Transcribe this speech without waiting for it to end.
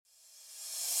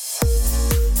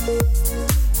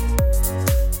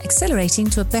Accelerating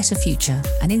to a better future,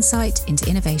 an insight into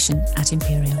innovation at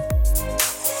Imperial.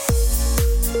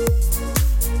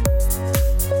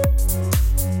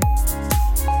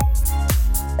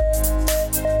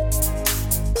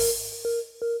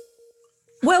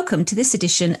 Welcome to this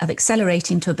edition of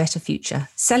Accelerating to a Better Future,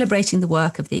 celebrating the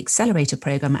work of the Accelerator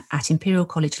Programme at Imperial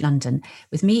College London,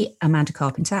 with me, Amanda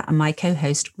Carpenter, and my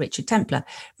co-host, Richard Templer.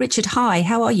 Richard, hi,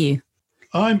 how are you?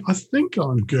 I think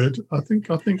I'm good. I think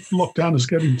lockdown is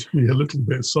getting to me a little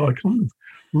bit, so I'm kind of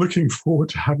looking forward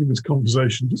to having this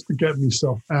conversation just to get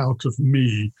myself out of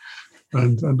me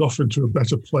and off into a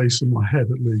better place in my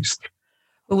head, at least.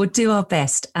 Well, we'll do our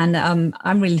best. And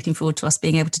I'm really looking forward to us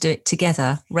being able to do it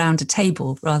together round a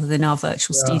table rather than our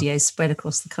virtual studios spread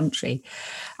across the country.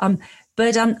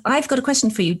 But I've got a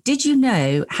question for you. Did you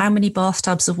know how many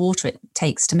bathtubs of water it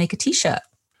takes to make a T-shirt?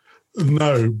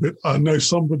 No, but I know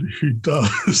somebody who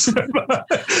does.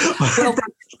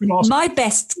 Well, my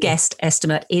best guess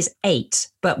estimate is 8,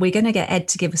 but we're going to get Ed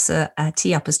to give us a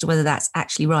tee up as to whether that's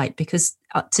actually right, because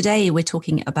today we're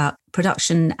talking about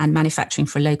production and manufacturing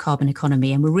for a low carbon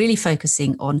economy, and we're really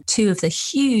focusing on two of the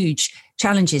huge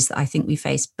challenges that I think we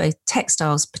face, both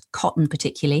textiles, cotton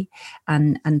particularly,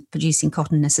 and producing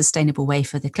cotton in a sustainable way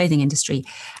for the clothing industry,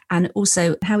 and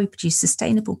also how we produce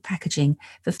sustainable packaging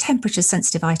for temperature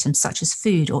sensitive items such as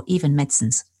food or even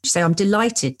medicines. So I'm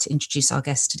delighted to introduce our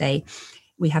guest today.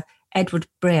 We have Edward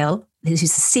Brill, who's the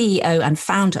CEO and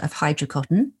founder of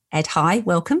Hydrocotton. Ed, hi,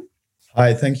 welcome.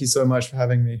 Hi, thank you so much for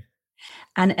having me.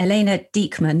 And Elena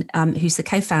Diekman, who's the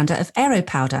co-founder of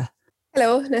AeroPowder.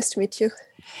 Hello, nice to meet you.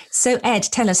 So Ed,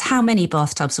 tell us, how many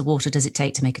bathtubs of water does it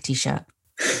take to make a T-shirt?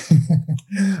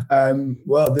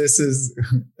 Well, this is,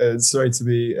 sorry to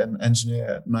be an engineer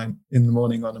at 9 a.m.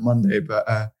 on a Monday, but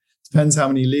depends how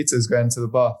many litres go into the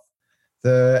bath.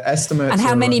 The estimate. And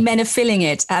how many men are filling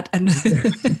it at? And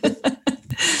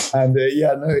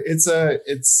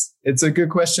it's a good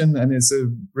question, and it's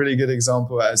a really good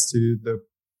example as to the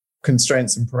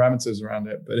constraints and parameters around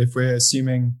it. But if we're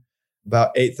assuming about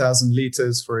 8,000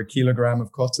 litres for a kilogram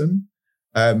of cotton,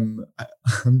 I'm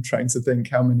trying to think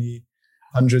how many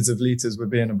hundreds of litres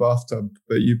would be in a bathtub,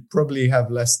 but you probably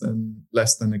have less than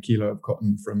a kilo of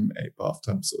cotton from 8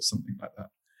 bathtubs or something like that.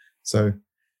 So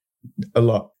a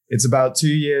lot. It's about 2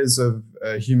 years of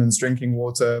humans drinking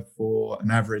water for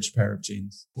an average pair of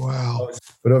jeans. Wow.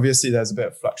 But obviously there's a bit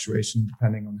of fluctuation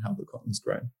depending on how the cotton's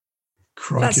grown.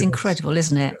 Crikey. That's incredible,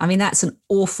 isn't it? I mean, that's an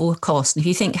awful cost. And if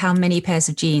you think how many pairs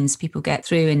of jeans people get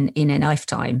through in a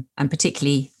lifetime, and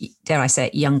particularly, dare I say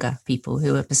it, younger people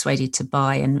who are persuaded to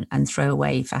buy and throw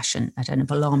away fashion at an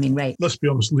alarming rate. Let's be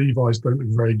honest, Levi's don't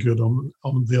look very good on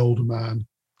the older man.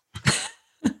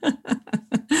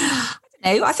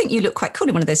 No, I think you look quite cool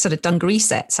in one of those sort of dungaree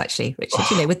sets, actually,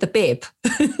 Richard, with the bib.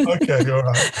 Okay, all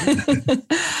right.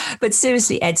 But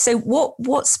seriously, Ed, so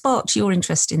what sparked your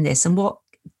interest in this, and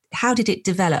how did it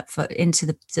develop into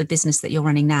the business that you're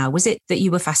running now? Was it that you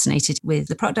were fascinated with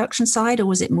the production side, or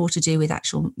was it more to do with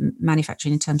actual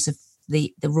manufacturing in terms of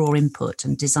the raw input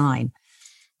and design?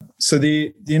 So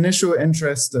the initial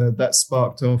interest that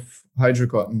sparked off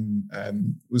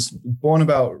Hydrocotton was born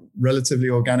about relatively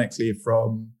organically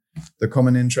from the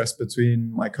common interest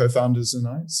between my co-founders and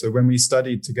I. So when we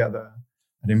studied together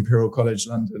at Imperial College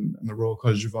London and the Royal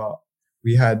College of Art,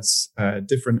 we had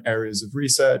different areas of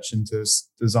research into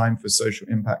design for social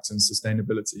impact and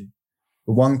sustainability.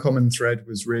 But one common thread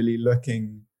was really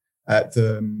looking at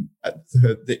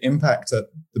the impact at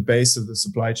the base of the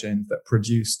supply chain that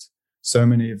produced so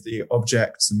many of the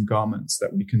objects and garments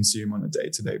that we consume on a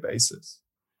day-to-day basis.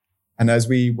 And as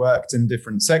we worked in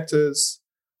different sectors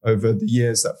over the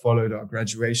years that followed our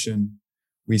graduation,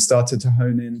 we started to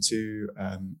hone into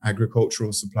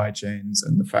agricultural supply chains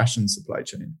and the fashion supply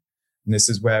chain. And this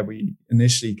is where we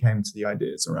initially came to the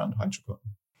ideas around Hydrocotton.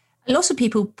 A lot of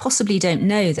people possibly don't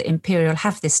know that Imperial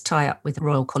have this tie-up with the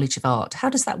Royal College of Art.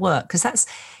 How does that work? Because that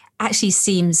actually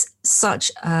seems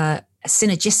such a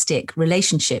synergistic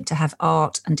relationship to have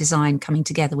art and design coming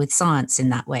together with science in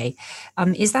that way.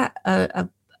 Is that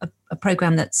a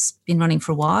program that's been running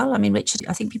for a while? I mean, Richard,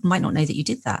 I think people might not know that you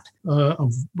did that.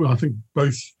 I think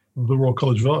both the Royal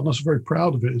College of Art and us are very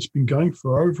proud of it. It's been going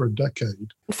for over a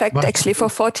decade. In fact, actually for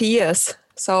 40 years.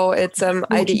 So it's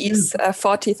IDE's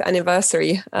 40th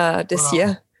anniversary this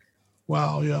year.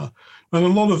 Wow, yeah. And a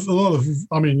lot of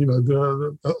I mean,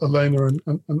 the Elena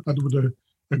and Edward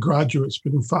are graduates,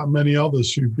 but in fact, many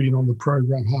others who've been on the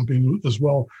program have been as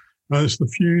well. And it's the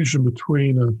fusion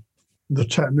between the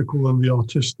technical and the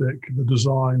artistic, the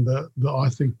design that I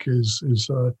think is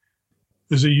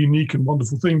is a unique and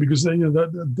wonderful thing, because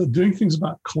they're doing things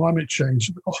about climate change.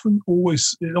 It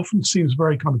often seems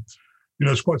very kind of,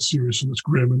 it's quite serious and it's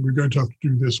grim, and we're going to have to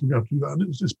do this, we're going to have to do that, and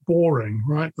it's just boring,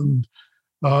 right? And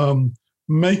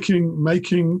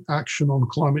making action on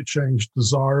climate change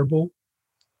desirable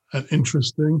and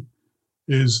interesting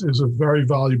is a very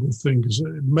valuable thing, because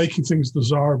making things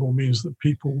desirable means that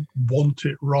people want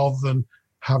it rather than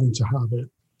having to have it.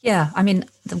 Yeah, I mean,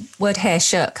 the word hair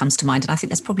shirt comes to mind, and I think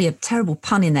there's probably a terrible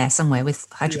pun in there somewhere with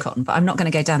hydrocotton, but I'm not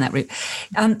going to go down that route.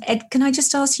 Ed, can I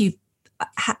just ask you,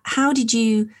 how did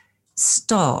you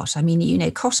start? I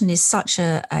mean, cotton is such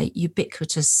a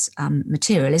ubiquitous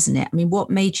material, isn't it? I mean, what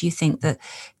made you think that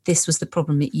this was the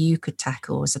problem that you could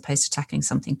tackle as opposed to tackling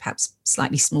something perhaps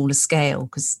slightly smaller scale?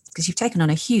 Because you've taken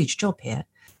on a huge job here.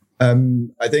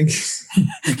 I think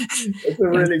it's a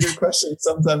really good question.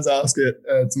 Sometimes I ask it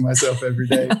to myself every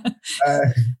day.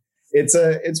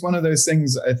 It's one of those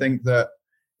things, I think, that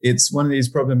it's one of these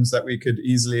problems that we could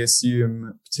easily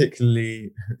assume,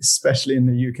 especially in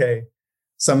the UK,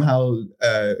 somehow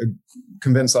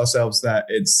convince ourselves that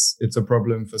it's a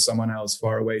problem for someone else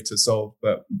far away to solve.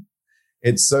 But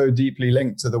it's so deeply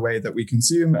linked to the way that we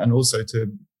consume, and also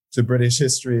to British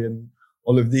history, and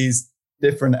all of these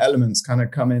different elements kind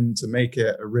of come in to make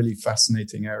it a really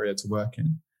fascinating area to work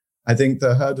in. I think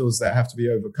the hurdles that have to be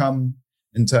overcome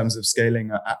in terms of scaling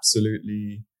are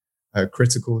absolutely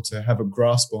critical to have a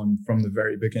grasp on from the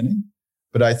very beginning.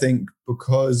 But I think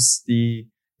because the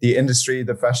industry,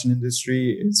 the fashion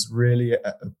industry, is really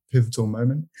at a pivotal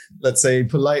moment. Let's say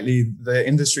politely, the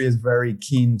industry is very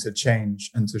keen to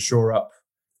change and to shore up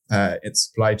its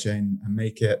supply chain and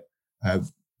make it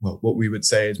what we would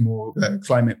say is more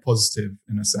climate positive,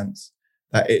 in a sense.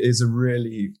 That it is a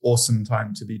really awesome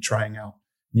time to be trying out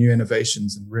new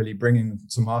innovations and really bringing them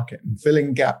to market and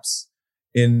filling gaps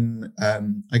in,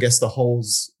 I guess, the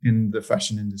holes in the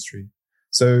fashion industry.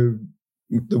 So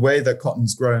the way that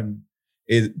cotton's grown,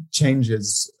 it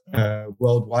changes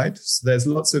worldwide. So there's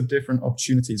lots of different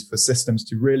opportunities for systems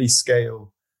to really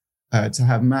scale, to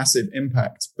have massive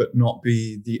impact, but not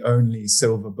be the only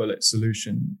silver bullet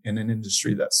solution in an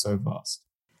industry that's so vast.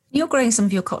 You're growing some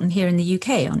of your cotton here in the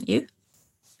UK, aren't you?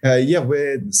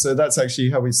 So that's actually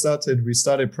how we started. We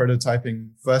started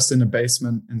prototyping first in a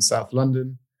basement in South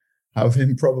London. However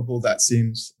improbable that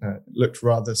seems, it looked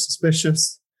rather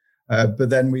suspicious. But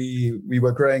then we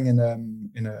were growing in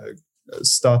a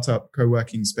startup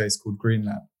co-working space called Green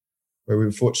Lab, where we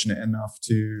were fortunate enough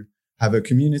to have a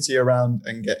community around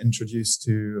and get introduced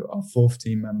to our fourth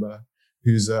team member,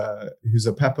 who's a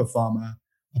pepper farmer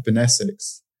up in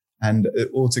Essex. And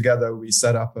all together, we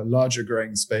set up a larger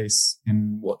growing space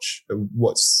in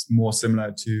what's more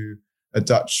similar to a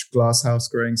Dutch glasshouse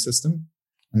growing system.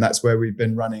 And that's where we've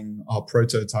been running our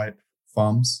prototype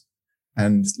farms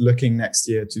and looking next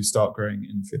year to start growing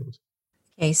in field.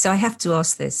 Okay, so I have to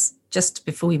ask this just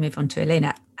before we move on to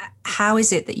Elena. How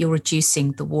is it that you're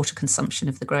reducing the water consumption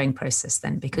of the growing process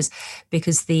then? Because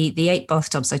the 8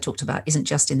 bathtubs I talked about isn't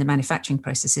just in the manufacturing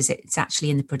processes, it's actually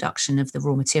in the production of the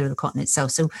raw material, the cotton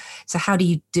itself. So how do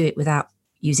you do it without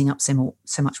using up so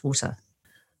much water?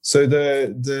 So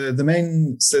the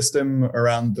main system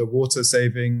around the water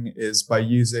saving is by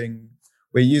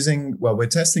we're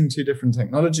testing 2 different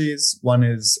technologies. One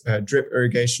is drip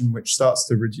irrigation, which starts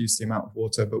to reduce the amount of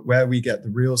water, but where we get the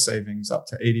real savings up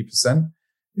to 80%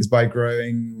 is by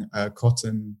growing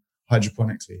cotton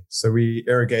hydroponically. So we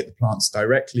irrigate the plants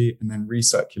directly and then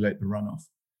recirculate the runoff.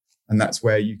 And that's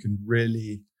where you can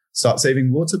really start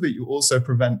saving water, but you also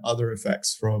prevent other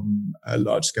effects from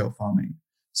large scale farming.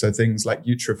 So things like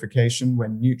eutrophication,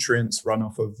 when nutrients run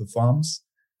off of the farms,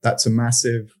 that's a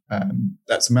massive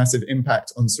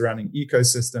impact on surrounding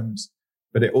ecosystems,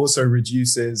 but it also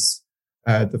reduces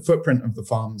the footprint of the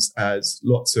farms, as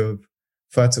lots of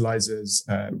fertilizers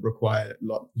require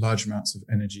large amounts of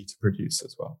energy to produce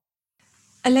as well.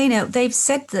 Elena, they've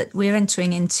said that we're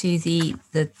entering into the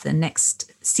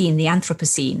next scene, the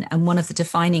Anthropocene, and one of the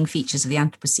defining features of the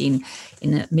Anthropocene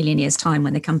in a million years' time,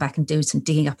 when they come back and do some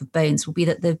digging up of bones, will be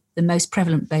that the most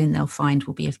prevalent bone they'll find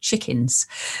will be of chickens,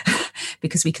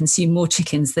 because we consume more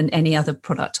chickens than any other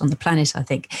product on the planet, I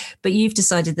think. But you've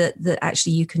decided that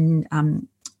actually you can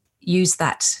use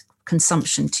that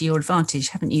consumption to your advantage,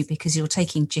 haven't you? Because you're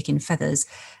taking chicken feathers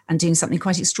and doing something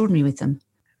quite extraordinary with them.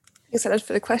 Thanks a lot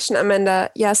for the question, Amanda.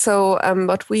 Yeah, so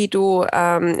what we do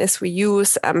is we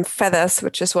use feathers,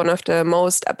 which is one of the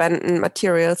most abundant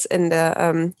materials in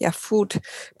the food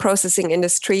processing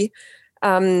industry.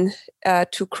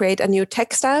 to create a new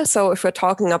textile. So if we're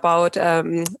talking about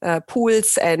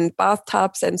pools and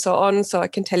bathtubs and so on, so I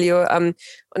can tell you on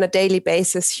a daily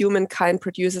basis, humankind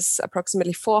produces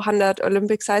approximately 400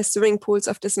 Olympic-sized swimming pools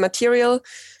of this material.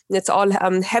 And it's all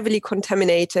heavily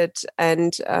contaminated,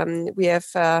 and we have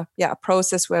a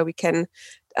process where we can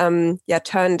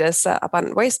turn this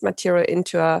abundant waste material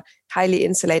into a highly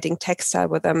insulating textile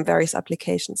with various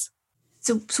applications.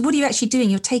 So what are you actually doing?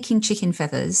 You're taking chicken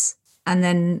feathers and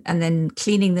then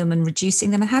cleaning them and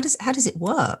reducing them. And how does it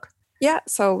work? Yeah,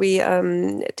 so we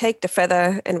take the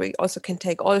feather, and we also can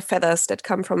take all feathers that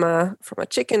come from a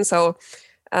chicken. So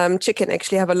chicken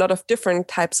actually have a lot of different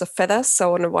types of feathers.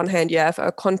 So on the one hand, you have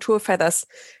contour feathers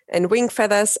and wing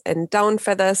feathers and down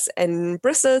feathers and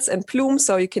bristles and plumes.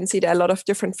 So you can see there are a lot of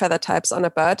different feather types on a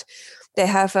bird. They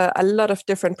have a lot of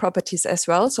different properties as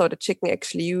well. So the chicken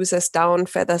actually uses down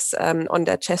feathers on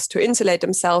their chest to insulate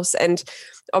themselves, and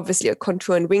obviously a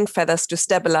contour and wing feathers to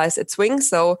stabilize its wings.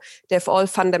 So they have all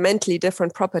fundamentally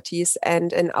different properties.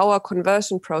 And in our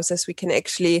conversion process, we can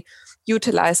actually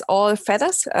utilize all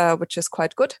feathers, which is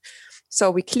quite good.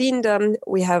 So we clean them.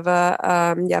 We have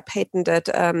a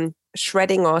patented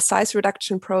shredding or size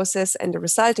reduction process, and the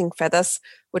resulting feathers,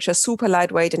 which are super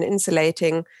lightweight and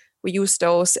insulating, we use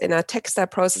those in a textile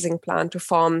processing plant to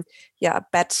form a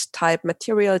bed type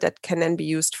material that can then be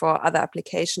used for other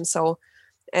applications. So,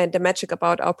 and the magic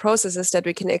about our process is that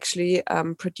we can actually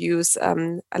produce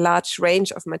a large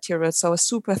range of materials. So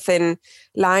super thin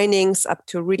linings up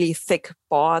to really thick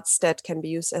boards that can be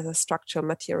used as a structural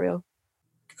material.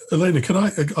 Elena,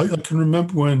 I can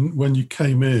remember when you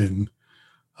came in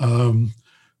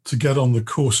to get on the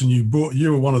course, and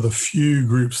you were one of the few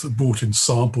groups that brought in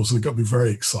samples, and it got me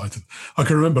very excited. I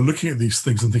can remember looking at these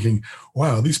things and thinking,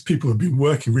 wow, these people have been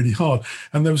working really hard.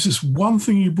 And there was this one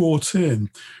thing you brought in,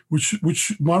 which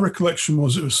my recollection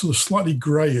was it was sort of slightly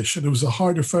grayish, and it was a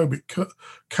hydrophobic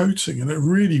coating, and it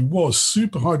really was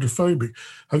super hydrophobic.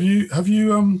 Have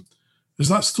you is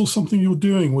that still something you're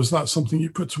doing? Was that something you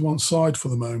put to one side for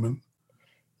the moment?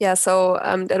 Yeah, so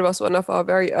that was one of our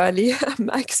very early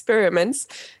experiments.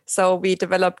 So we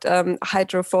developed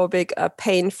hydrophobic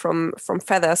paint from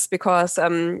feathers, because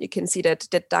you can see that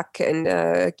the duck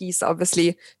and geese,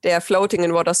 obviously, they are floating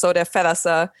in water, so their feathers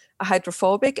are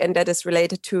hydrophobic, and that is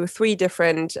related to three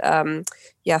different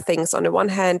things. On the one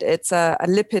hand, it's a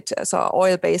lipid, so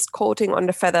oil-based coating on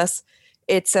the feathers.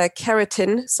 It's a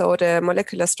keratin, so the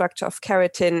molecular structure of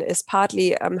keratin is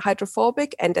partly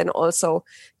hydrophobic, and then also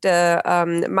the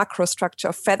macrostructure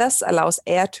of feathers allows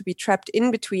air to be trapped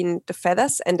in between the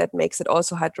feathers, and that makes it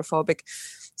also hydrophobic.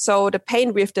 So the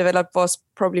paint we've developed was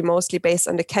probably mostly based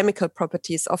on the chemical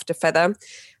properties of the feather.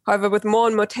 However, with more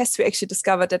and more tests, we actually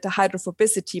discovered that the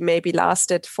hydrophobicity maybe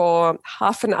lasted for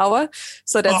half an hour.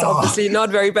 So that's obviously not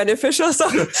very beneficial. So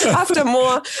after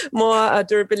more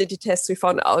durability tests, we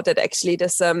found out that actually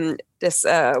this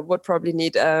would probably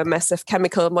need a massive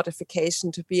chemical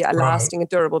modification to be a lasting and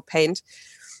durable paint.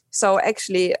 So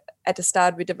actually, at the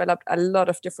start, we developed a lot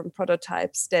of different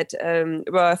prototypes that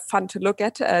were fun to look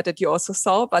at, that you also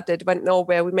saw, but that went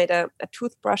nowhere. We made a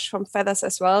toothbrush from feathers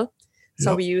as well.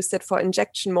 So we used it for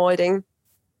injection molding.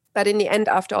 But in the end,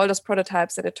 after all those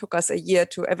prototypes, and it took us a year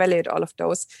to evaluate all of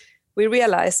those, we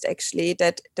realized actually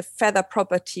that the feather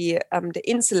property, the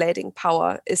insulating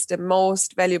power, is the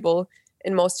most valuable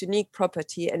and most unique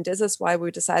property. And this is why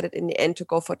we decided in the end to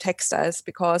go for textiles,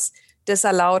 because this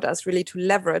allowed us really to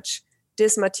leverage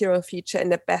this material feature in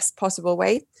the best possible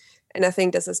way. And I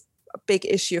think this is a big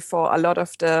issue for a lot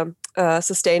of the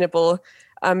sustainable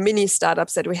mini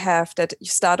startups that we have, that you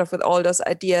start off with all those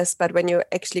ideas, but when you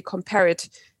actually compare it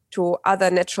to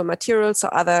other natural materials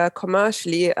or other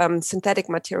commercially synthetic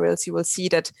materials, you will see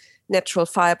that natural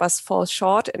fibers fall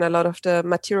short in a lot of the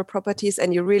material properties,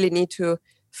 and you really need to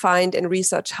find and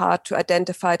research hard to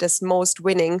identify this most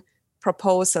winning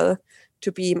proposal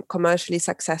to be commercially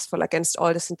successful against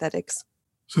all the synthetics.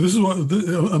 So this is what,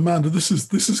 Amanda, this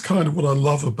is kind of what I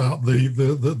love about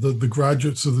the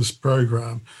graduates of this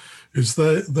program, is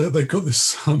they got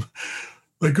this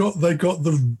they got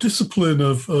the discipline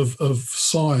of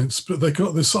science, but they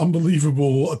got this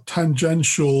unbelievable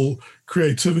tangential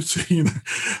creativity. You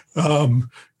know,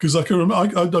 because I can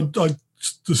remember, I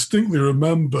distinctly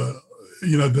remember,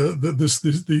 you know,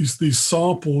 these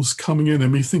samples coming in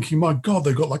and me thinking, my God,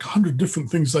 they've got like 100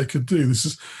 different things they could do. This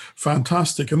is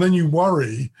fantastic. And then you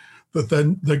worry that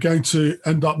then they're going to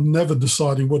end up never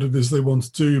deciding what it is they want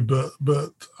to do,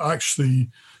 but actually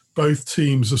both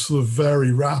teams are sort of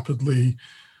very rapidly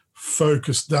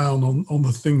focused down on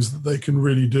the things that they can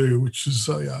really do, which is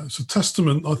it's a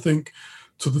testament, I think,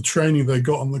 to the training they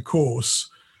got on the course.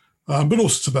 but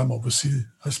also to them, obviously,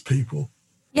 as people.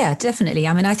 Yeah, definitely.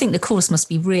 I mean, I think the course must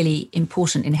be really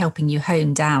important in helping you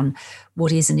hone down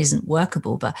what is and isn't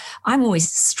workable. But I'm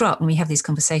always struck when we have these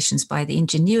conversations by the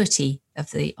ingenuity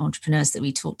of the entrepreneurs that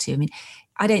we talk to. I mean,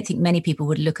 I don't think many people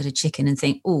would look at a chicken and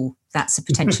think, oh, that's a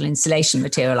potential insulation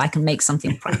material. I can make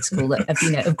something practical that,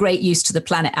 of great use to the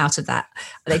planet out of that.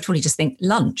 They'd probably just think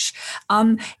lunch.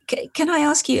 Can I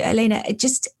ask you, Elena,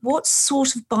 just what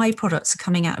sort of byproducts are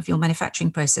coming out of your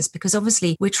manufacturing process? Because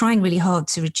obviously we're trying really hard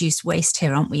to reduce waste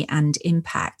here, aren't we? And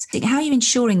impact. How are you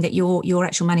ensuring that your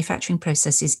actual manufacturing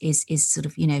process is sort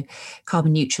of,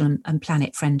 carbon neutral and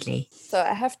planet friendly? So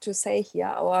I have to say here,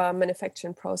 our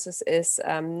manufacturing process is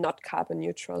not carbon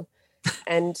neutral.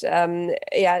 And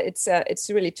it's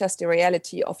really just the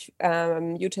reality of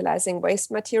utilizing waste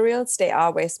materials. They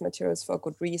are waste materials for a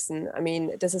good reason. I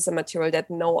mean, this is a material that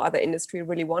no other industry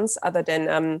really wants other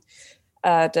than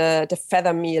the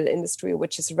feather meal industry,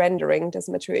 which is rendering this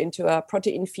material into a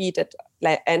protein feed that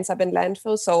ends up in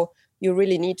landfill. So you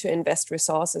really need to invest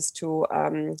resources to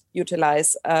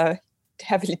utilize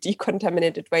heavily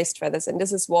decontaminated waste feathers, and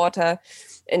this is water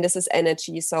and this is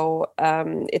energy, so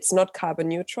it's not carbon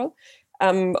neutral.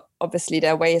 Obviously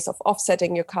there are ways of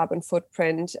offsetting your carbon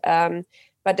footprint,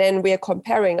 but then we are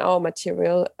comparing our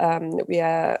material. We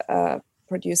are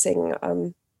producing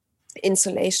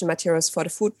insulation materials for the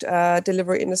food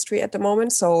delivery industry at the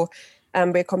moment, so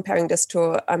we're comparing this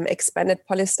to expanded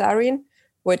polystyrene,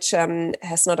 which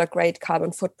has not a great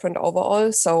carbon footprint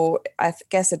overall. So I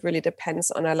guess it really depends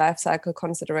on a life cycle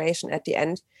consideration at the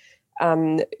end,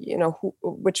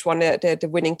 which one the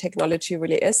winning technology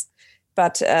really is.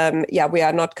 But we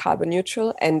are not carbon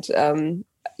neutral. And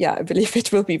I believe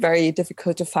it will be very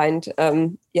difficult to find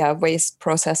waste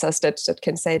processors that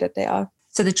can say that they are.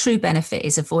 So the true benefit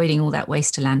is avoiding all that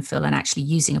waste to landfill and actually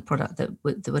using a product that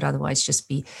would otherwise just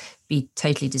be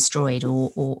totally destroyed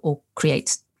or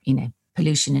create,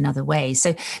 pollution in other ways.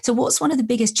 So what's one of the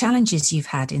biggest challenges you've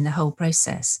had in the whole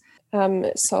process?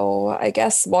 So I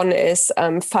guess one is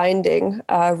finding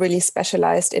really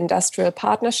specialized industrial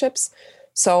partnerships.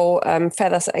 So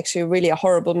feathers are actually really a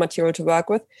horrible material to work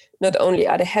with. Not only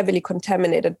are they heavily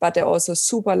contaminated, but they're also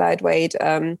super lightweight.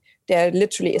 They're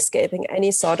literally escaping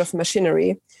any sort of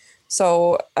machinery.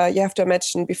 So you have to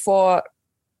imagine before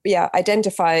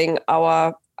identifying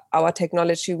our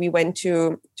technology, we went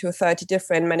to 30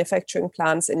 different manufacturing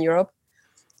plants in Europe.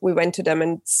 We went to them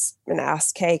and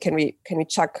asked, hey, can we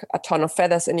chuck a ton of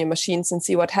feathers in your machines and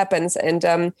see what happens? And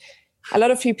a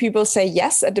lot of people say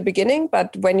yes at the beginning,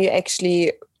 but when you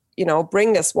actually,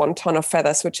 bring this 1 ton of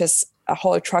feathers, which is a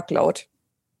whole truckload,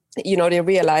 they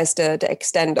realize the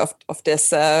extent of this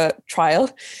trial,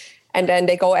 and then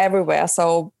they go everywhere.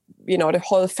 So the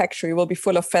whole factory will be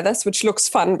full of feathers, which looks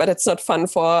fun, but it's not fun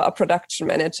for a production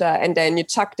manager. And then you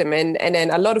chuck them in, and then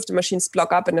a lot of the machines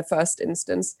block up in the first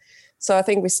instance. So I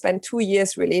think we spent 2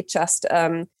 years really just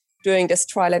doing this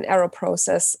trial and error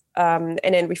process. And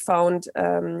then we found,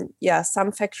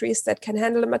 some factories that can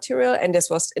handle the material. And this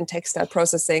was in textile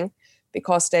processing,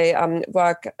 because they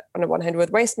work on the one hand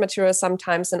with waste material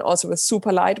sometimes and also with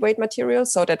super lightweight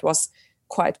materials. So that was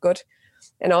quite good.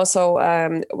 And also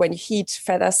when you heat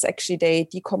feathers, actually they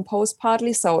decompose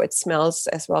partly. So it smells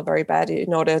as well very bad.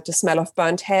 The smell of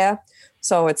burnt hair.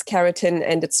 So it's keratin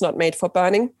and it's not made for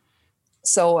burning.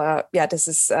 So this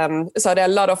is, so there are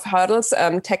a lot of hurdles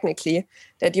technically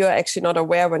that you're actually not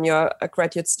aware when you're a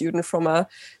graduate student from a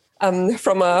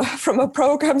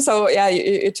program. So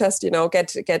you just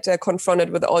get confronted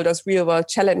with all those real world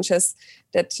challenges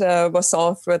that were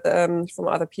solved with from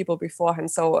other people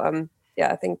beforehand. So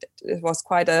I think it was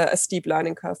quite a steep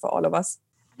learning curve for all of us.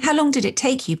 How long did it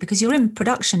take you? Because you're in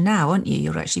production now, aren't you?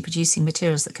 You're actually producing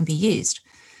materials that can be used.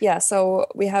 Yeah, so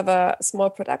we have a small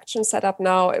production setup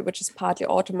now, which is partly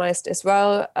automized as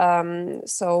well.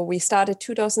 So we started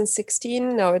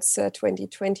 2016, now it's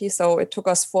 2020. So it took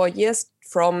us 4 years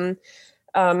from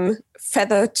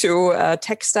feather to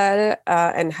textile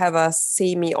and have a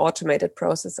semi-automated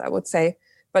process, I would say.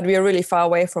 But we are really far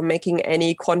away from making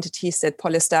any quantities that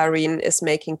polystyrene is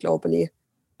making globally,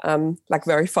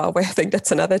 very far away. I think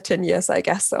that's another 10 years, I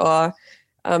guess, or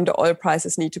the oil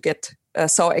prices need to get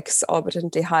so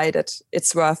exorbitantly high that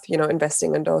it's worth,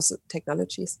 investing in those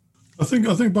technologies. I think.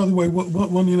 By the way,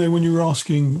 when you were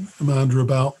asking Amanda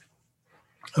about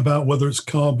whether it's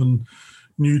carbon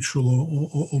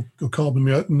neutral or carbon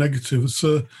negative, it's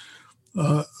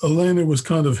Elena was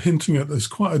kind of hinting at this.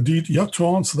 You have to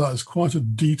answer that. It's quite a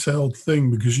detailed thing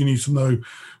because you need to know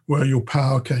where your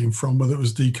power came from, whether it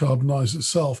was decarbonized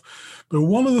itself. But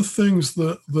one of the things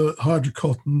that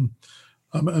Hydrocotton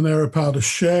and AeroPowder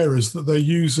share is that they're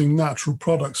using natural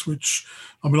products, which,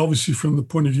 I mean, obviously from the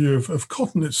point of view of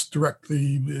cotton, it's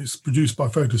produced by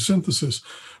photosynthesis,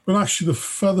 but actually the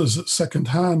feathers at second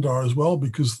hand are as well,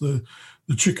 because the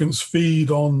chickens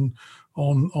feed on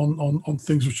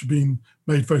things which are being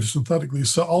made photosynthetically.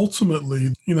 So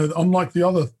ultimately, unlike the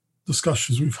other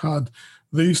discussions we've had,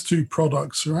 these two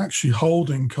products are actually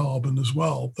holding carbon as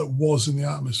well that was in the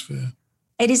atmosphere.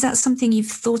 Ed, is that something you've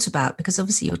thought about? Because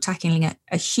obviously you're tackling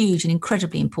a huge and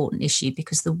incredibly important issue,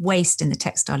 because the waste in the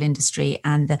textile industry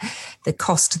and the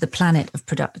cost to the planet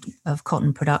of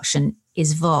cotton production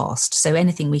is vast. So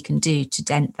anything we can do to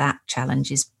dent that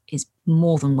challenge is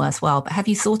more than worthwhile. But have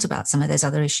you thought about some of those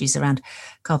other issues around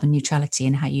carbon neutrality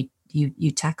and how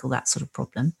you tackle that sort of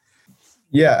problem?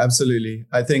 Yeah, absolutely.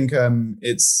 I think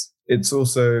it's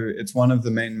one of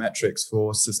the main metrics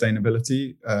for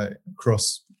sustainability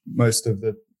across most of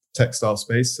the textile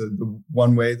space. So the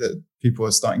one way that people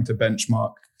are starting to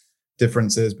benchmark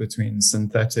differences between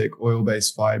synthetic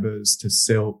oil-based fibers to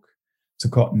silk to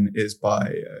cotton is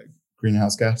by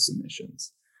greenhouse gas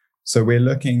emissions. So we're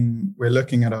looking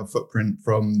at our footprint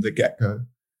from the get-go,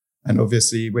 and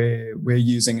obviously we're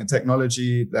using a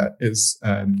technology that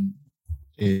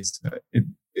it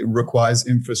requires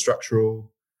infrastructural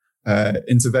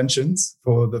interventions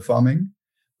for the farming.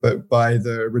 But by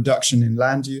the reduction in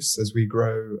land use, as we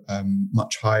grow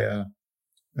much higher,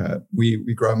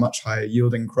 we grow a much higher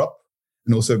yielding crop.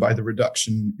 And also by the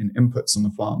reduction in inputs on the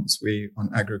farms, we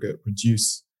on aggregate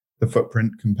reduce the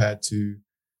footprint compared to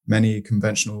many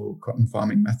conventional cotton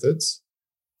farming methods.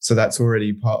 So that's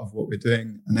already part of what we're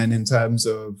doing. And then in terms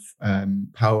of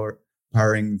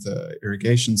powering the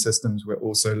irrigation systems, we're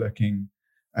also looking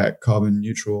at carbon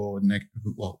neutral,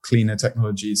 cleaner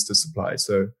technologies to supply.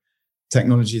 So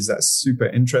technologies that's super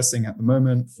interesting at the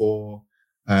moment for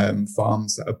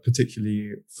farms that are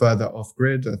particularly further off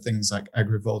grid are things like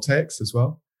agrivoltaics as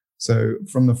well. So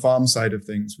from the farm side of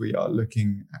things, we are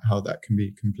looking at how that can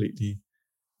be completely,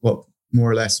 more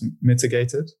or less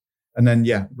mitigated. And then,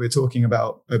 we're talking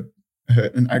about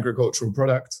an agricultural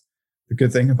product. The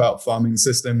good thing about farming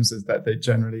systems is that they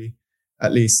generally,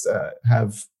 at least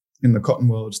have in the cotton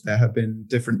world, there have been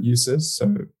different uses.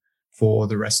 So for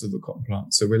the rest of the cotton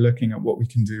plant. So we're looking at what we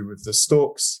can do with the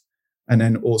stalks, and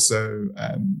then also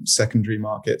secondary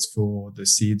markets for the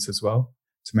seeds as well,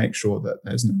 to make sure that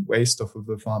there's no waste off of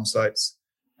the farm sites.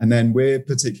 And then we're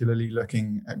particularly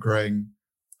looking at growing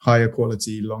higher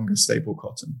quality, longer staple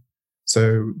cotton.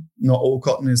 So not all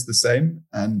cotton is the same.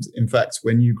 And in fact,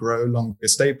 when you grow longer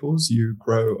staples, you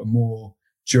grow a more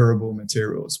durable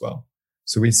material as well.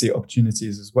 So we see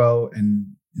opportunities as well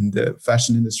in the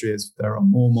fashion industry, as there are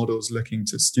more models looking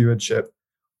to stewardship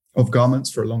of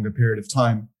garments for a longer period of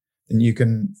time, then you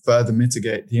can further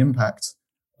mitigate the impact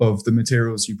of the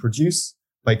materials you produce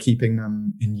by keeping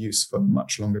them in use for a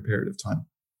much longer period of time.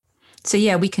 So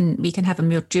we can have a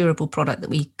more durable product that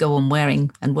we go on wearing.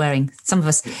 Some of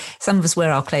us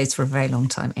wear our clothes for a very long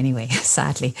time anyway,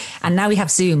 sadly. And now we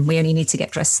have Zoom. We only need to get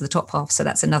dressed to the top half, so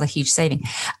that's another huge saving.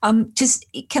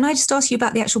 Can I just ask you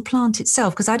about the actual plant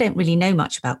itself? Because I don't really know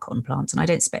much about cotton plants, and I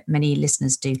don't expect many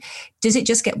listeners do. Does it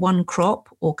just get one crop,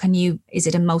 or is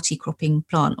it a multi-cropping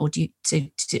plant, or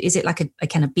is it like a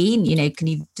kind of bean? Can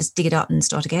you just dig it up and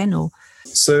start again, or?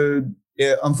 So.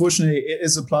 Yeah, unfortunately, it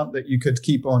is a plant that you could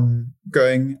keep on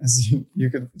going, as you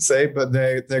could say, but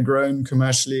they're grown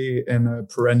commercially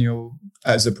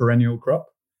as a perennial crop.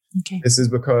 Okay. This is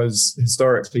because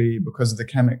historically, because of the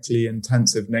chemically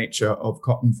intensive nature of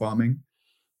cotton farming,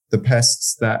 the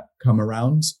pests that come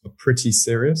around are pretty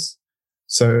serious.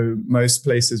 So most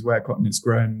places where cotton is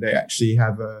grown, they actually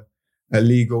have a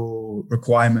legal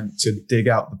requirement to dig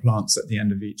out the plants at the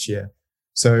end of each year.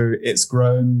 So it's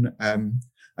grown.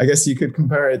 I guess you could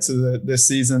compare it to this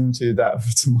season to that of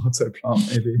a tomato plant,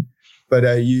 maybe. But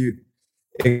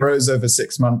it grows over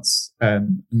 6 months.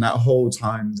 And that whole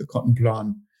time, the cotton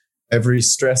plant, every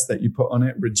stress that you put on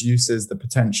it reduces the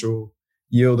potential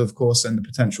yield, of course, and the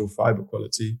potential fiber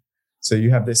quality. So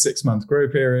you have this 6-month grow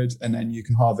period, and then you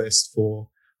can harvest for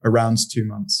around 2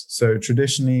 months. So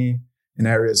traditionally, in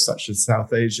areas such as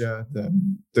South Asia,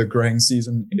 the growing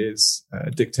season is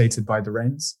dictated by the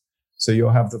rains. So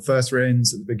you'll have the first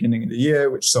rains at the beginning of the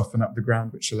year, which soften up the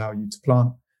ground, which allow you to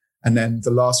plant. And then the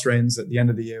last rains at the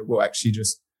end of the year will actually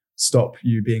just stop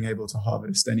you being able to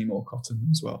harvest any more cotton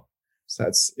as well. So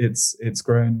it's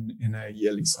grown in a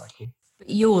yearly cycle.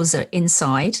 Yours are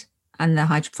inside and the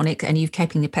hydroponic, and you're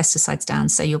keeping the pesticides down,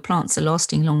 so your plants are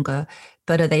lasting longer.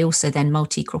 But are they also then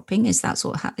multi-cropping? Is that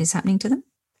what is happening to them?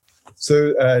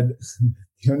 So the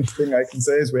only thing I can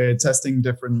say is we're testing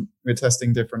different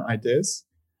ideas.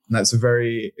 And that's a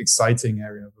very exciting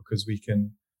area because we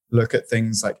can look at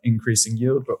things like increasing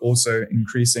yield, but also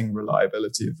increasing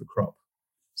reliability of the crop.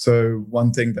 So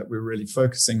one thing that we're really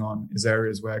focusing on is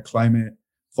areas where climate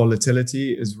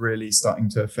volatility is really starting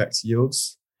to affect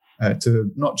yields,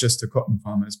 to not just to cotton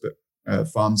farmers, but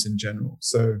farms in general.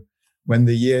 So when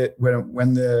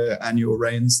the annual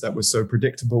rains that were so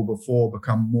predictable before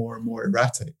become more and more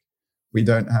erratic, we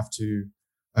don't have to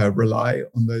rely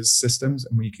on those systems,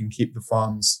 and we can keep the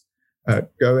farms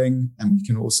going, and we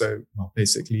can also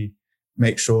basically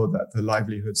make sure that the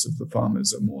livelihoods of the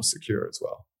farmers are more secure as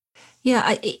well.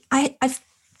 Yeah,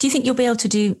 do you think you'll be able to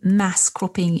do mass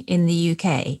cropping in the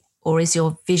UK? Or is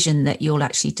your vision that you'll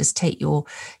actually just take your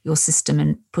system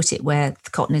and put it where the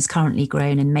cotton is currently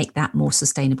grown and make that more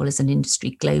sustainable as an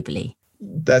industry globally?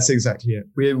 That's exactly it.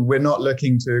 We're not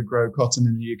looking to grow cotton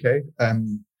in the UK.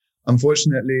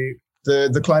 Unfortunately,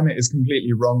 the climate is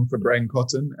completely wrong for growing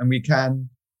cotton, and we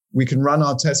can run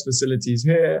our test facilities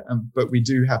here, but we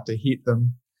do have to heat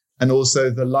them. And also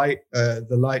the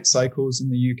light cycles in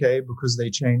the UK, because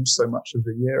they change so much of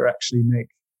the year, actually make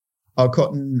our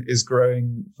cotton is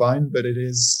growing fine, but it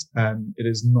is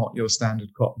not your standard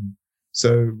cotton.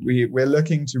 So we're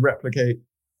looking to replicate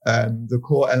the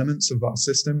core elements of our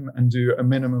system and do a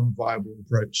minimum viable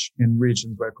approach in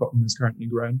regions where cotton is currently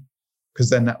grown, because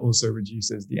then that also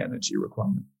reduces the energy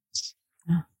requirements.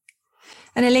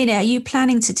 And Elena, are you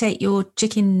planning to take your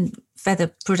chicken feather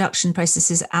production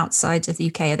processes outside of the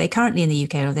UK? Are they currently in the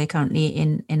UK, or are they currently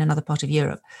in another part of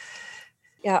Europe?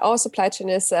 Yeah, our supply chain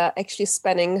is actually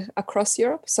spanning across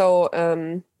Europe. So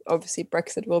obviously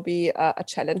Brexit will be a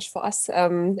challenge for us,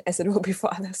 as it will be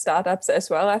for other startups as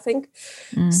well, I think.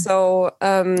 So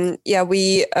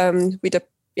we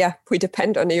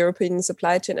depend on the European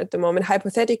supply chain at the moment.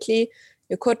 Hypothetically,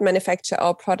 you could manufacture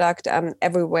our product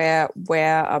everywhere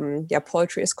where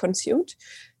poultry is consumed.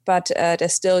 But there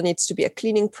still needs to be a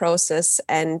cleaning process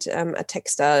and a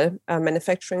textile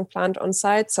manufacturing plant on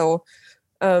site. So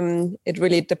it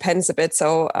really depends a bit.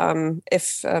 So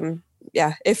if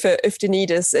the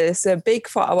need is big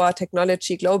for our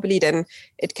technology globally, then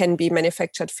it can be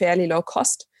manufactured fairly low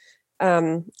cost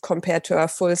compared to a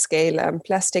full scale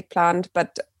plastic plant.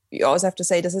 But you also have to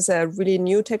say this is a really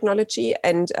new technology,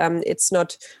 and it's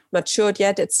not matured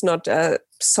yet. It's not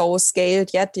so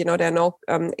scaled yet. There are no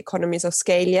economies of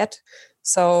scale yet.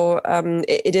 So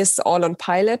it is all on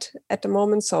pilot at the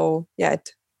moment. So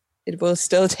it will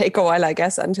still take a while, I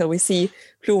guess, until we see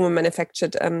Ploom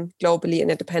manufactured globally, and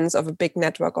it depends on a big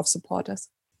network of supporters.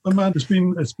 Amanda,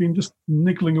 it's been just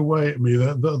niggling away at me.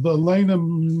 The Elena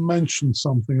mentioned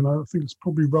something, and I think it's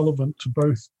probably relevant to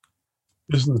both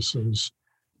businesses.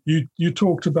 You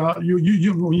talked about you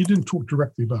didn't talk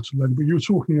directly about it, Elena, but you were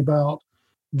talking about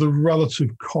the relative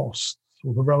cost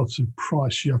or the relative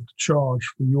price you have to charge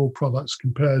for your products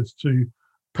compared to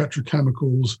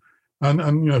petrochemicals. And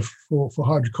for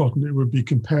hydrocotton, it would be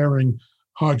comparing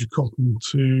hydrocotton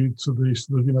to the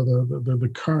sort of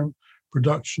the current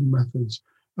production methods,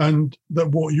 and that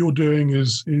what you're doing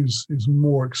is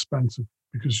more expensive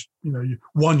because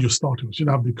you're starting with, you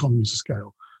don't have the economies of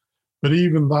scale. But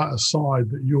even that aside,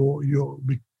 that you're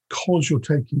because you're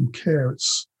taking care,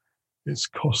 it's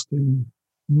costing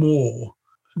more.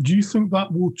 Do you think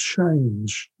that will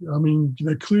change? I mean,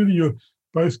 clearly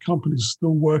both companies are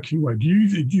still working away. Do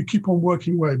you keep on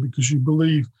working away because you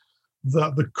believe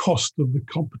that the cost of the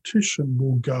competition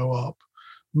will go up,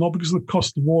 not because of the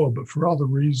cost of oil, but for other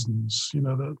reasons?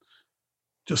 That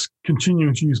just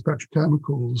continuing to use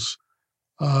petrochemicals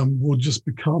will just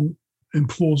become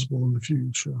implausible in the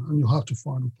future, and you'll have to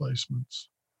find replacements.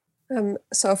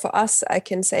 So for us, I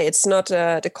can say it's not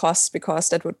the cost, because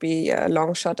that would be a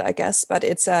long shot, I guess, but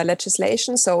it's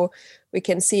legislation. So we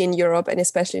can see in Europe, and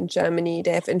especially in Germany,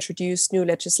 they have introduced new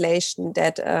legislation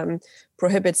that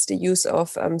prohibits the use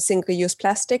of single-use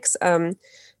plastics.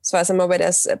 So as I'm aware,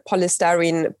 there's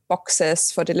polystyrene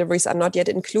boxes for deliveries are not yet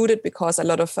included because a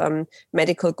lot of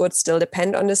medical goods still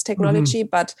depend on this technology.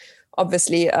 But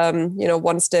obviously,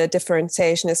 once the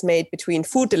differentiation is made between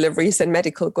food deliveries and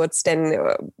medical goods, then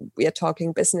we are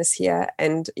talking business here.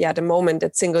 And the moment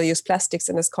that single-use plastics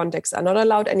in this context are not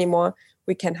allowed anymore,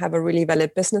 we can have a really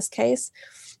valid business case.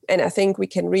 And I think we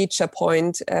can reach a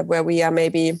point where we are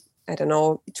maybe,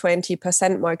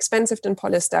 20% more expensive than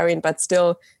polystyrene, but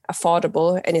still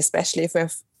affordable. And especially if we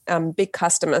have big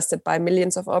customers that buy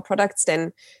millions of our products,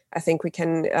 then I think we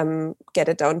can get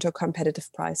it down to a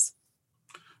competitive price.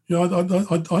 Yeah,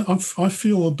 I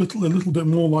feel a little bit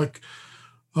more like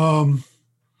over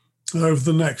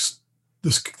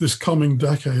this coming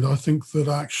decade, I think that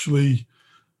actually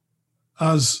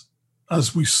as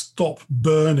we stop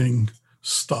burning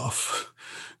stuff,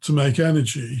 to make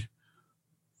energy,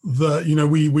 that,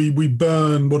 we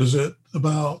burn, what is it,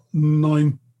 about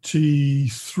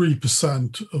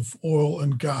 93% of oil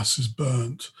and gas is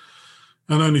burnt,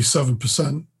 and only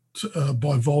 7%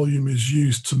 by volume is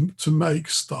used to make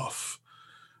stuff,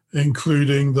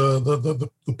 including the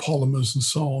polymers and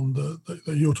so on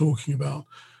that you're talking about.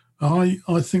 I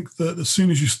think that as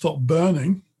soon as you stop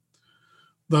burning,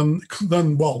 then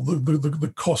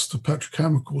the cost of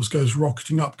petrochemicals goes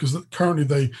rocketing up, because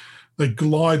currently they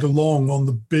glide along on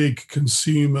the big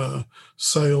consumer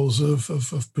sales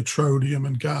of petroleum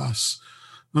and gas.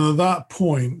 And at that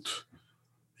point,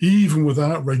 even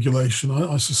without regulation,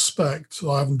 I suspect,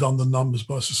 I haven't done the numbers,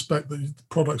 but I suspect that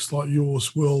products like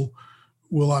yours will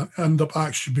end up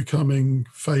actually becoming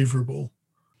favourable.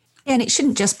 Yeah, and it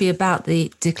shouldn't just be about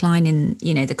the decline in,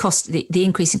 the cost, the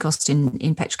increase in cost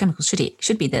in petrochemicals.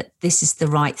 Should be that this is the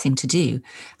right thing to do.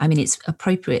 I mean, it's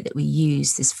appropriate that we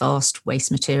use this vast waste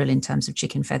material in terms of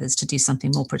chicken feathers to do something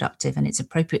more productive, and it's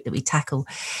appropriate that we tackle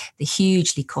the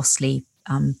hugely costly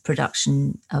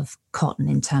production of cotton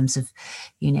in terms of,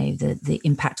 the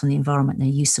impact on the environment and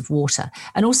the use of water.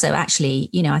 And also,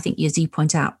 actually, I think, as you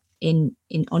point out,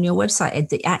 on your website, Ed,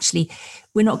 that actually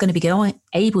we're not going to be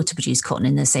able to produce cotton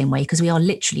in the same way, because we are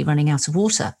literally running out of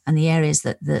water, and the areas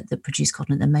that produce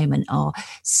cotton at the moment are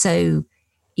so,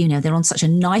 they're on such a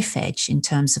knife edge in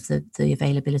terms of the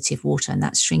availability of water, and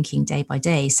that's shrinking day by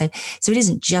day. So it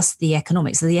isn't just the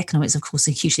economics. So the economics, of course,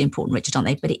 are hugely important, Richard, aren't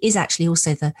they? But it is actually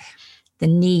also the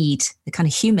need, the kind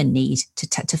of human need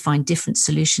to find different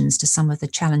solutions to some of the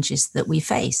challenges that we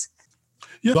face.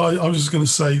 Yeah, I was just going to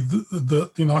say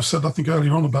that I said, I think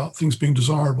earlier on, about things being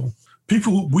desirable.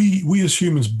 People, we as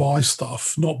humans buy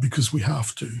stuff not because we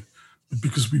have to, but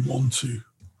because we want to.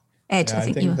 Ed,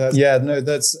 I think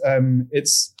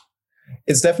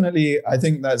it's definitely, I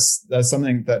think that's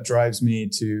something that drives me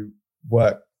to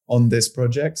work on this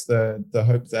project. The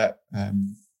hope that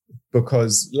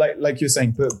because like you're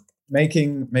saying,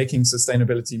 making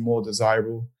sustainability more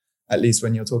desirable, at least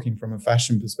when you're talking from a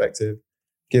fashion perspective,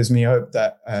 gives me hope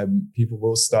that people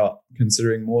will start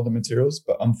considering more the materials.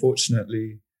 But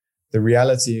unfortunately, the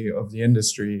reality of the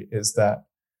industry is that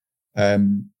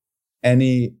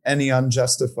any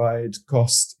unjustified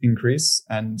cost increase,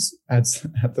 and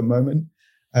at the moment,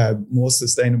 more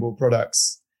sustainable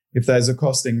products, if there's a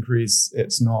cost increase,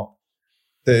 it's not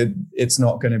going to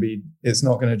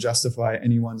justify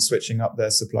anyone switching up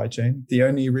their supply chain. The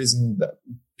only reason that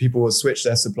people will switch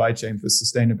their supply chain for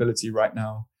sustainability right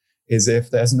now is if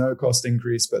there's no cost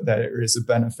increase, but there is a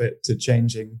benefit to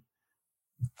changing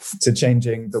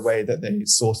the way that they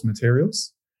source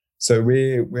materials. So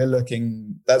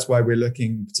that's why we're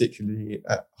looking particularly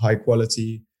at high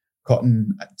quality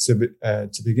cotton to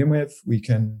begin with. We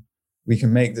can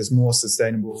make this more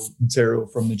sustainable material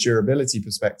from the durability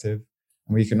perspective,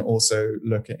 and we can also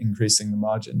look at increasing the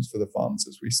margins for the farms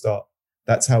as we start.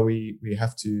 That's how we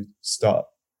have to start,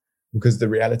 because the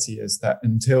reality is that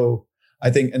until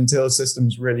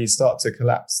systems really start to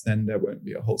collapse, then there won't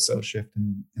be a wholesale shift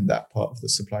in that part of the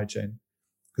supply chain,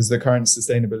 because the current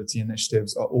sustainability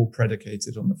initiatives are all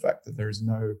predicated on the fact that there is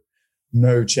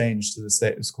no change to the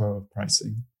status quo of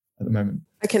pricing at the moment.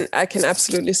 I can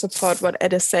absolutely support what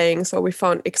Ed is saying. So we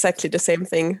found exactly the same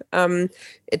thing. But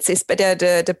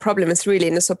the problem is really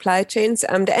in the supply chains.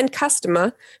 The end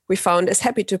customer, we found, is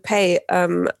happy to pay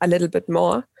a little bit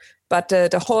more, but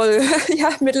the whole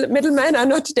middlemen are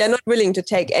not willing to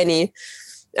take any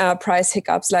price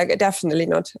hiccups, like definitely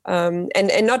not, and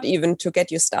not even to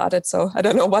get you started. So I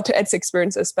don't know what Ed's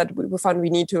experience is, but we found we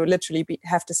need to literally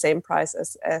have the same price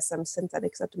as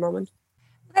synthetics at the moment.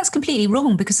 That's completely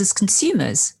wrong, because as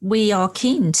consumers, we are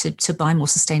keen to buy more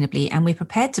sustainably, and we're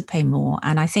prepared to pay more.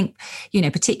 And I think,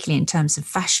 particularly in terms of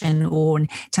fashion or in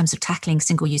terms of tackling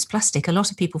single-use plastic, a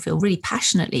lot of people feel really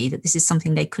passionately that this is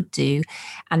something they could do,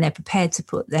 and they're prepared to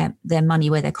put their money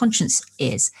where their conscience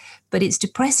is. But it's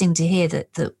depressing to hear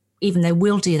that even though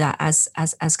we'll do that as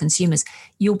consumers,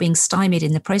 you're being stymied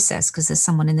in the process because there's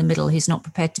someone in the middle who's not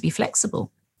prepared to be flexible.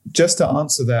 Just to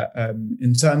answer that,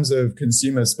 in terms of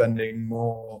consumers spending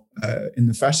more in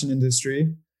the fashion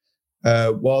industry,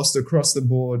 whilst across the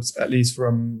board, at least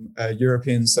from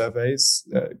European surveys,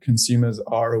 consumers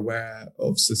are aware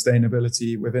of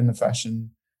sustainability within the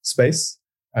fashion space.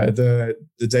 The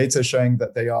data showing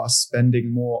that they are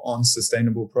spending more on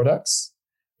sustainable products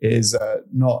is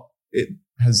it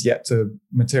has yet to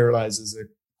materialize as a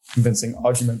convincing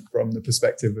argument from the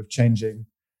perspective of changing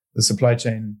the supply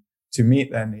chain to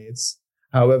meet their needs.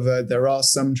 However, there are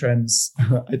some trends.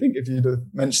 I think if you'd have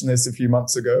mentioned this a few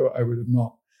months ago, I would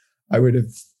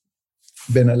have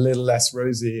been a little less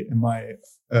rosy in my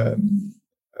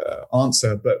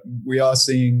answer, but we are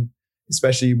seeing,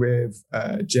 especially with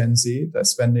Gen Z, they're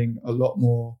spending a lot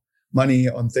more money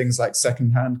on things like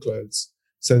secondhand clothes.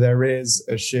 So there is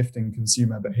a shift in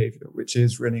consumer behavior, which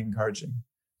is really encouraging.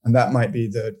 And that might be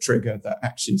the trigger that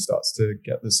actually starts to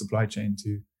get the supply chain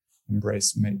to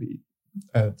embrace maybe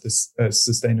this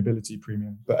sustainability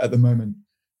premium. But at the moment,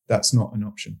 that's not an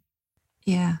option.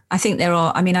 Yeah, I think there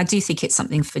are. I mean, I do think it's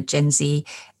something for Gen Z.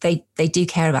 They do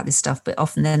care about this stuff, but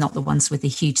often they're not the ones with the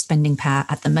huge spending power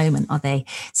at the moment, are they?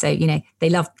 So, you know,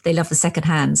 they love the second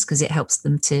hands because it helps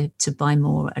them to buy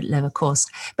more at lower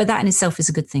cost. But that in itself is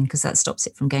a good thing because that stops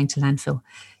it from going to landfill,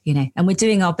 you know. And we're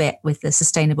doing our bit with the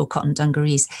sustainable cotton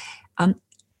dungarees.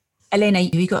 Elena,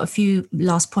 have you got a few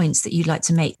last points that you'd like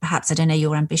to make? Perhaps, I don't know,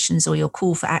 your ambitions or your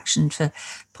call for action for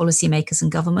policymakers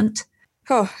and government?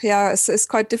 Oh, yeah, it's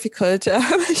quite difficult.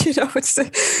 It's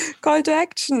a call to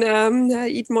action.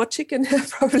 Eat more chicken,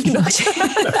 probably not.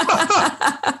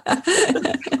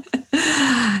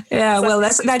 Yeah, well, I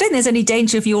don't think there's any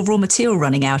danger of your raw material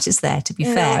running out, is there, to be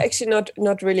fair? No, actually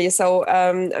not really. So,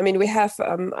 we have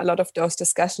a lot of those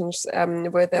discussions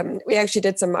with them. We actually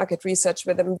did some market research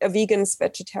with them, vegans,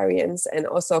 vegetarians, and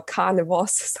also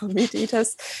carnivores, so meat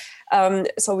eaters.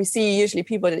 So we see usually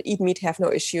people that eat meat have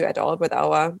no issue at all with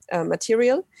our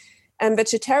material. And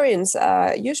vegetarians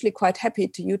are usually quite happy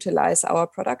to utilize our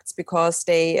products because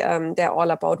they're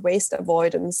all about waste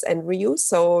avoidance and reuse.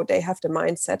 So they have the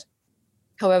mindset.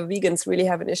 However, vegans really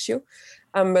have an issue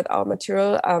with our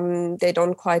material. They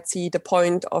don't quite see the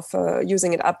point of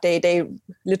using it up. They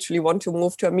literally want to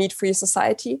move to a meat-free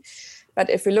society. But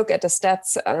if we look at the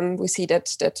stats, we see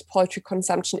that poultry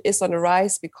consumption is on the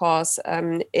rise because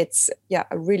it's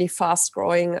a really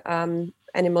fast-growing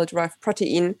animal-derived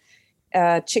protein.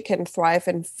 Chicken thrive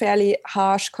in fairly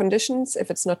harsh conditions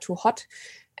if it's not too hot,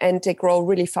 and they grow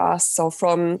really fast. So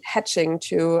from hatching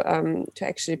to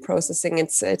actually processing,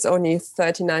 it's only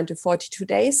 39 to 42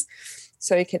 days.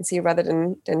 So you can see rather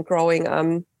than growing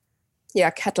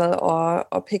cattle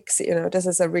or pigs, this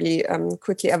is a really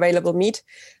quickly available meat.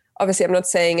 Obviously, I'm not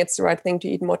saying it's the right thing to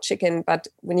eat more chicken, but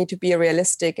we need to be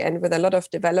realistic. And with a lot of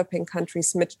developing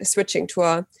countries switching to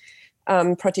a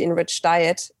protein-rich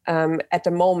diet, at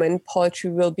the moment, poultry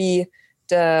will be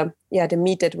the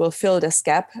meat that will fill this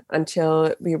gap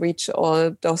until we reach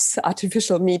all those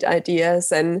artificial meat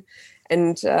ideas and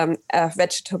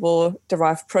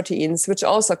vegetable-derived proteins, which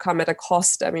also come at a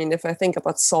cost. I mean, if I think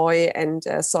about soy and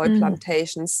soy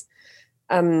plantations,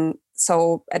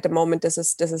 so at the moment, this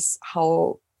is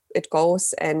how it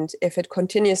goes. And if it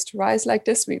continues to rise like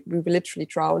this, we will literally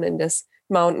drown in this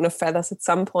mountain of feathers at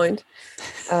some point.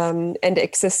 And the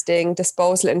existing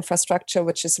disposal infrastructure,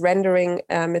 which is rendering,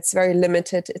 it's very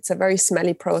limited. It's a very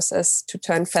smelly process to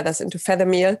turn feathers into feather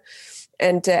meal.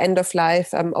 And the end of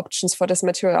life options for this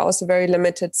material are also very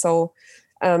limited. So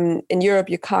in Europe,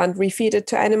 you can't refeed it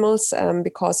to animals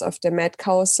because of the mad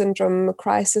cow syndrome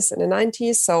crisis in the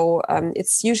 90s. So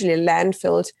it's usually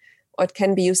landfilled, or it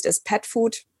can be used as pet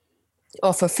food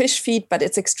or for fish feed, but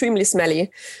it's extremely smelly.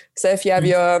 So if you have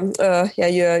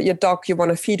your dog you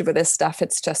want to feed with this stuff,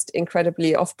 it's just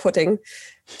incredibly off-putting.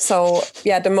 So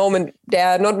at the moment, there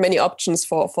are not many options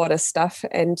for this stuff.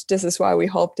 And this is why we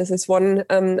hope this is one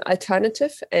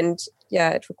alternative. And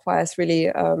it requires really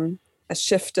a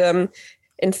shift in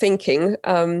thinking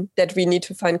that we need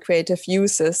to find creative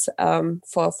uses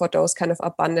for those kind of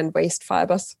abundant waste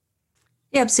fibers.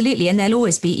 Yeah, absolutely. And there'll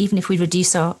always be, even if we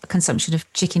reduce our consumption of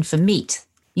chicken for meat,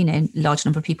 large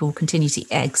number of people will continue to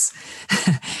eat eggs.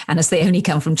 And as they only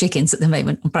come from chickens at the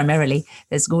moment, primarily,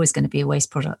 there's always going to be a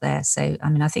waste product there. So, I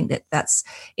mean, I think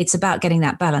it's about getting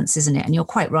that balance, isn't it? And you're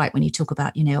quite right when you talk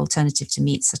about, alternative to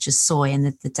meat such as soy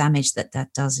and the damage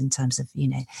that does in terms of,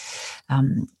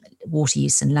 water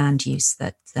use and land use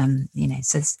that,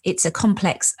 so it's a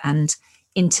complex and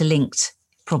interlinked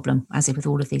problem, as with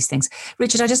all of these things.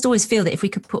 Richard, I just always feel that if we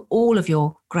could put all of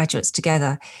your graduates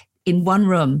together in one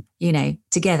room,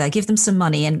 together, give them some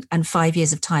money and 5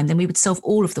 years of time, then we would solve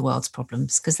all of the world's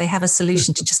problems because they have a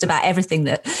solution to just about everything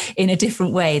that, in a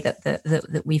different way,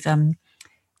 that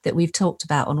we've talked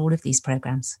about on all of these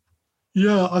programs.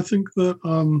 Yeah, I think that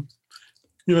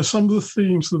some of the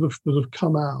themes that have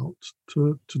come out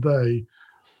today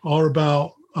are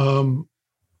about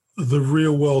the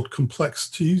real world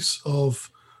complexities of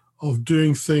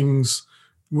doing things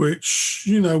which,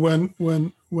 when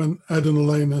Ed and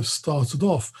Elena started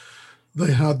off,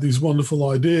 they had these wonderful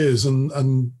ideas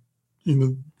and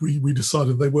we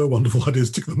decided they were wonderful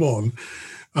ideas, took them on.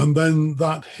 And then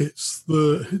that hits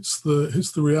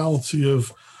the reality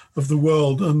of the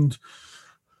world. And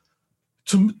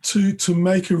to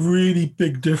make a really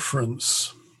big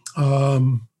difference,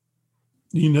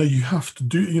 you have to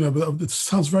do, it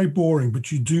sounds very boring,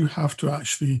 but you do have to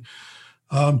actually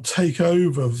take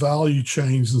over value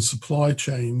chains and supply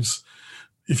chains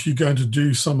if you're going to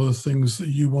do some of the things that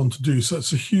you want to do. So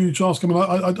it's a huge ask. I mean,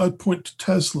 I'd point to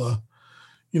Tesla.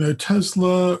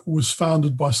 Tesla was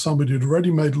founded by somebody who'd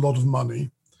already made a lot of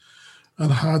money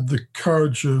and had the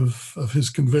courage of his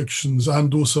convictions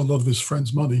and also a lot of his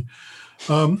friends' money.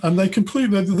 And they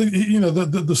completely,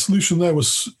 the solution there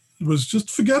was just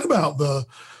forget about the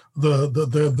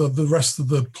rest of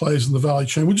the players in the value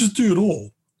chain. We'll just do it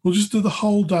all. We'll just do the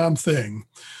whole damn thing.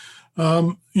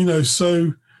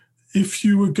 So if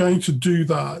you were going to do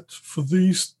that for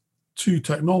these two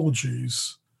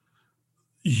technologies,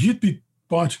 you'd be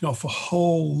biting off a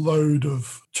whole load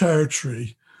of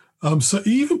territory. So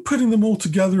even putting them all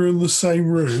together in the same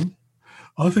room,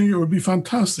 I think it would be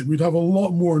fantastic. We'd have a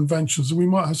lot more inventions, and we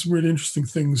might have some really interesting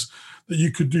things that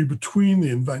you could do between the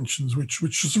inventions, which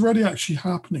is already actually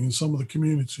happening in some of the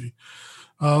community.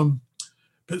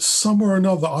 But somewhere or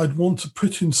another, I'd want to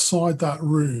put inside that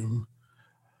room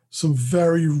some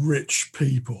very rich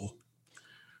people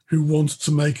who wanted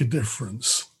to make a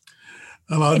difference.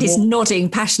 And it is nodding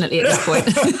passionately at this point.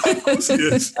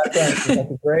 Yes. That's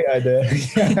a great idea.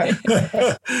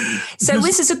 So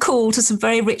this is a call to some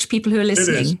very rich people who are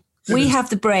listening. We have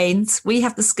the brains, we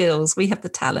have the skills, we have the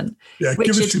talent. Yeah,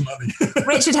 Richard, give us your money.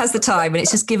 Richard has the time, and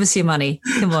it's just give us your money.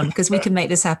 Come on, because we can make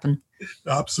this happen.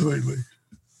 Absolutely.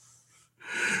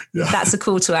 Yeah. That's a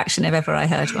call to action if ever I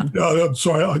heard one. Yeah, I'm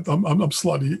sorry.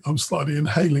 I'm slightly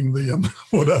inhaling the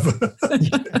whatever.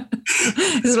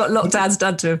 This is what lockdown's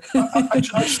done to him.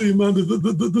 Actually, Amanda,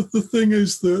 the thing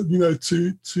is that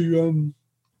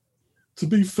to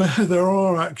be fair, there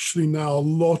are actually now a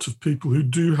lot of people who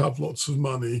do have lots of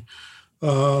money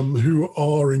who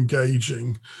are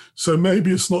engaging. So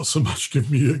maybe it's not so much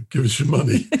give us your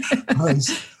money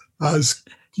as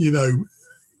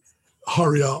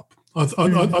hurry up. I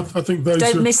think those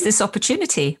don't miss this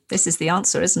opportunity. This is the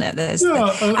answer, isn't it?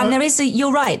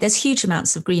 You're right. There's huge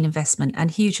amounts of green investment and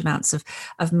huge amounts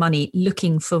of money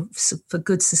looking for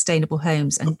good sustainable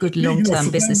homes and good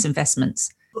long-term business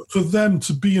investments. For them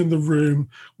to be in the room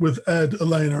with Ed,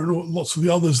 Elena, and lots of the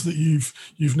others that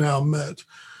you've now met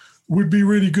would be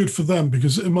really good for them,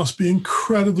 because it must be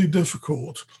incredibly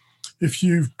difficult if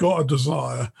you've got a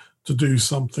desire to do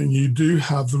something, you do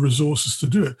have the resources to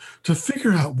do it, to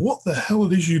figure out what the hell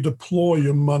it is you deploy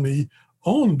your money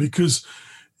on, because,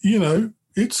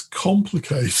 it's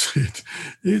complicated,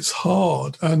 it's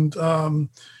hard. And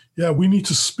we need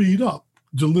to speed up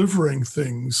delivering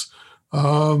things.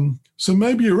 So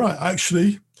maybe you're right.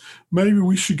 Actually, maybe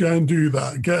we should go and do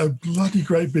that. Get a bloody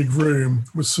great big room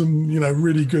with some,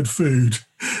 really good food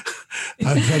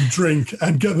and drink,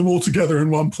 and get them all together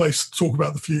in one place to talk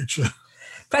about the future.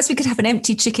 Perhaps we could have an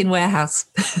empty chicken warehouse.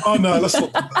 Oh no, that's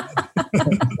not bad.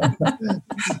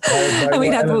 I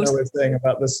mean, I don't know what we're saying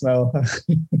about the smell.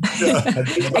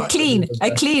 a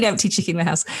clean empty chicken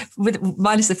warehouse with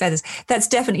minus the feathers. That's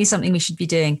definitely something we should be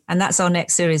doing, and that's our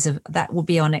next series of. That will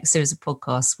be our next series of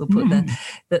podcasts. We'll put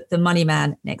the money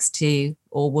man next to,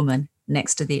 or woman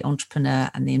next to, the entrepreneur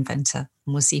and the inventor,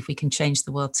 and we'll see if we can change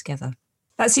the world together.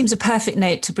 That seems a perfect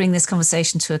note to bring this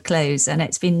conversation to a close. And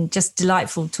it's been just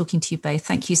delightful talking to you both.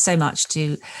 Thank you so much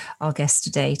to our guests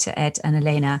today, to Ed and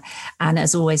Elena. And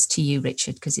as always, to you,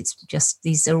 Richard, because it's just,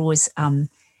 these are always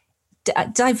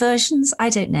diversions. I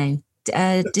don't know.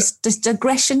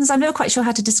 Digressions. I'm not quite sure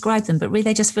how to describe them, but really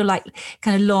they just feel like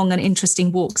kind of long and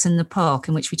interesting walks in the park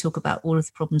in which we talk about all of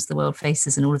the problems the world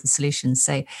faces and all of the solutions.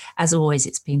 So as always,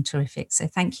 it's been terrific. So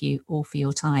thank you all for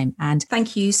your time. And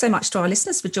thank you so much to our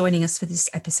listeners for joining us for this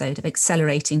episode of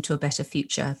Accelerating to a Better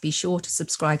Future. Be sure to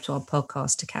subscribe to our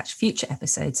podcast to catch future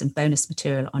episodes and bonus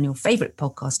material on your favourite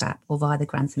podcast app or via the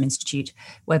Grantham Institute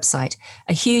website.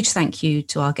 A huge thank you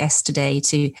to our guests today,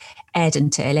 to Ed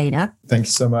and to Elena. Thank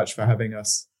you so much for having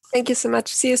us. Thank you so much.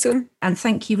 See you soon. And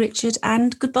thank you, Richard,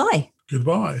 and goodbye.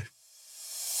 Goodbye.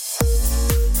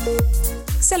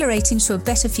 Accelerating to a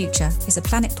Better Future is a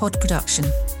Planet Pod production,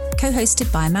 co-hosted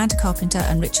by Amanda Carpenter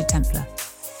and Richard Templer.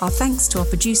 Our thanks to our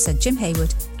producer, Jim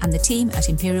Hayward, and the team at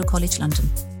Imperial College London.